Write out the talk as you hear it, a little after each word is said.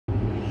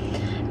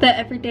The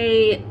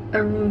Everyday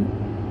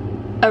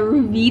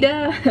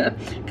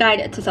Ayurveda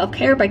Guide to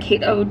Self-Care by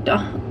Kate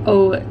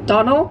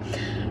O'Donnell.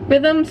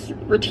 Rhythms,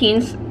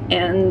 routines,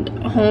 and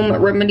home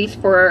remedies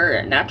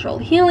for natural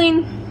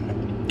healing.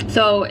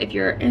 So if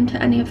you're into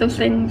any of those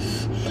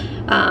things,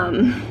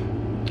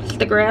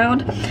 stick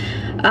around.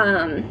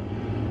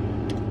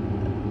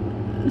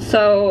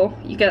 So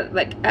you get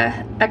like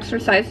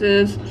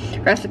exercises,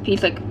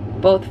 recipes, like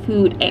both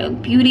food and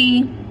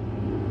beauty.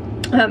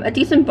 A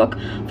decent book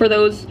for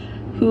those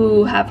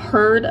who have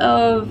heard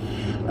of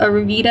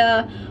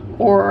Ayurveda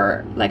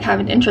or like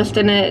have an interest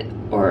in it,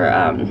 or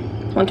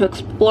want to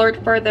explore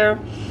it further.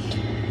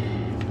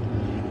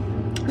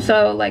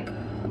 So like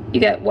you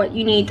get what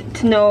you need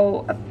to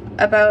know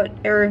about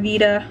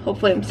Ayurveda.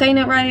 Hopefully I'm saying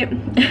it right.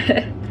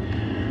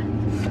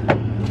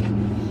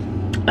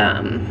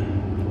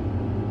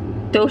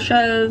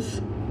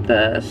 Doshas,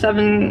 the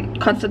 7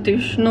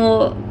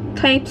 constitutional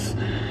types,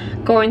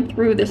 going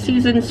through the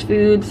seasons,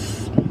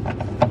 foods,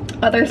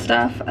 other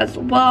stuff as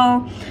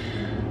well.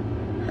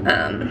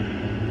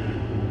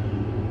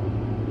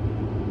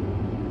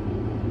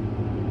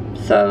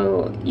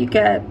 So you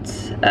get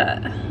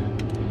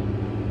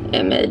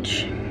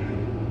image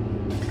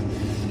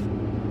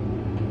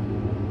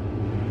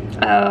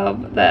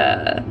of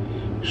the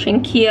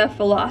Shankya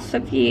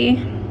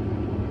philosophy.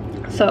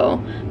 So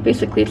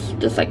basically it's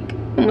just like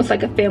almost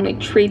like a family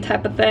tree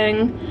type of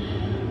thing.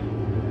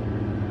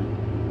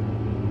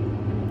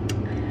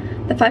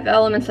 The 5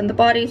 elements in the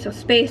body, so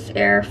space,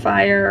 air,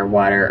 fire,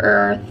 water,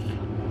 earth.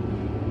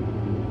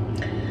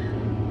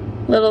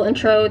 Little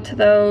intro to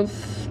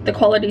those. The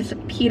qualities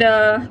of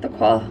Pitta,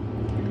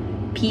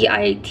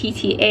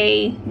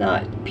 P-I-T-T-A,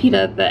 not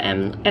PETA, the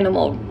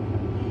animal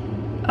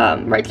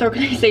rights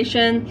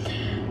organization.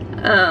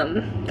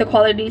 The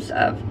qualities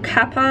of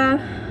Kapha.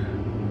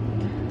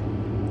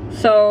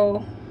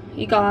 So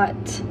you got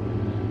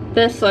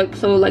this, like,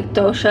 so like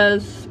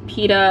doshas,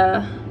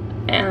 Pitta,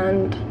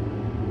 and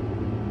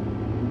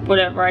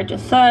whatever I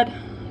just said,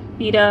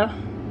 Vita.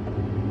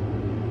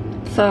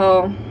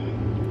 So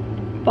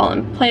fall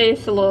in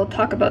place, a little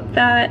talk about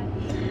that.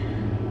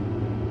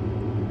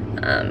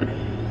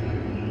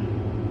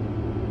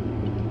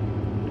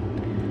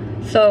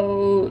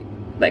 So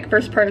like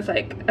first part is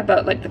like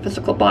about like the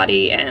physical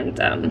body, and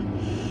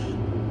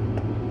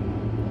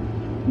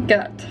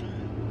got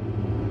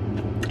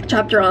a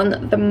chapter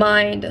on the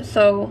mind.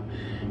 So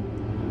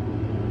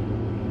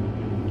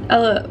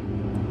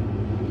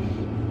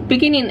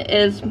beginning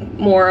is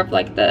more of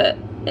like the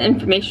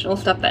informational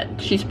stuff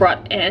that she's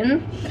brought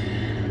in,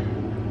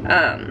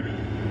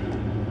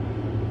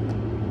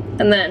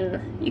 and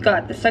then you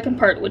got the second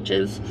part, which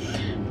is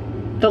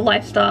the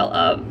lifestyle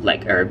of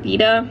like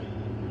Ayurveda,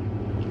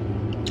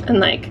 and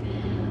like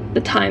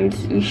the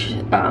times you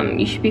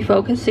should be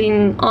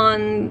focusing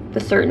on the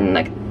certain,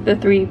 like the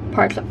 3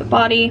 parts of the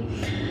body.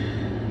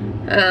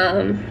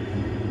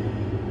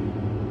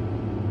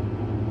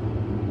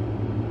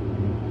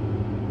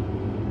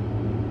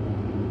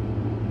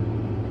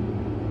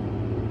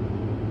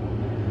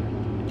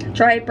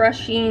 Dry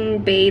brushing,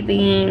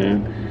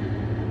 bathing,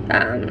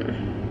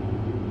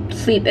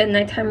 sleep and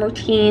nighttime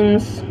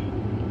routines,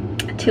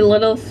 too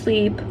little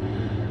sleep,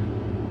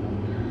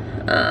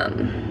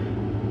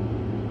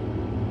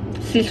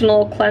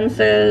 seasonal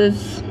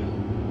cleanses,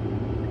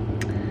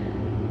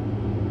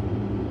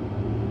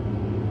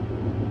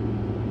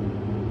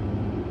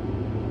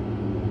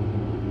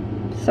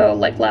 so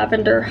like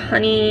lavender,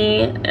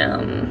 honey,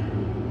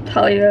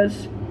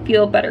 Talia's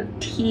Feel Better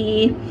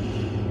tea.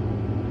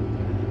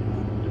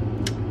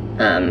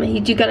 You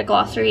do get a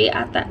glossary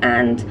at the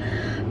end,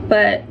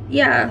 but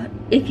yeah,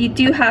 if you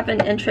do have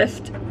an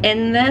interest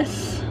in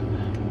this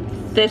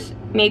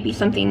may be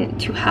something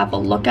to have a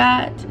look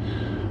at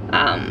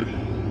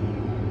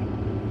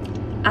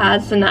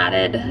as an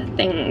added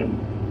thing,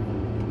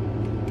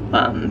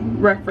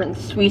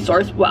 reference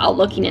resource while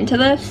looking into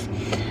this.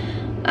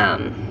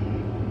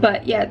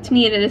 But yeah, to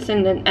me it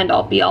isn't an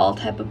end-all be-all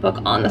type of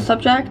book on the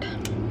subject,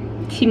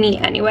 to me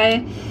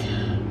anyway.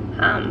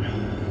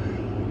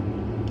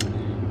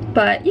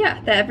 But yeah,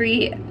 the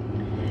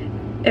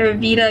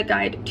Ayurveda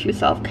Guide to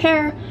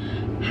Self-Care.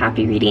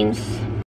 Happy readings.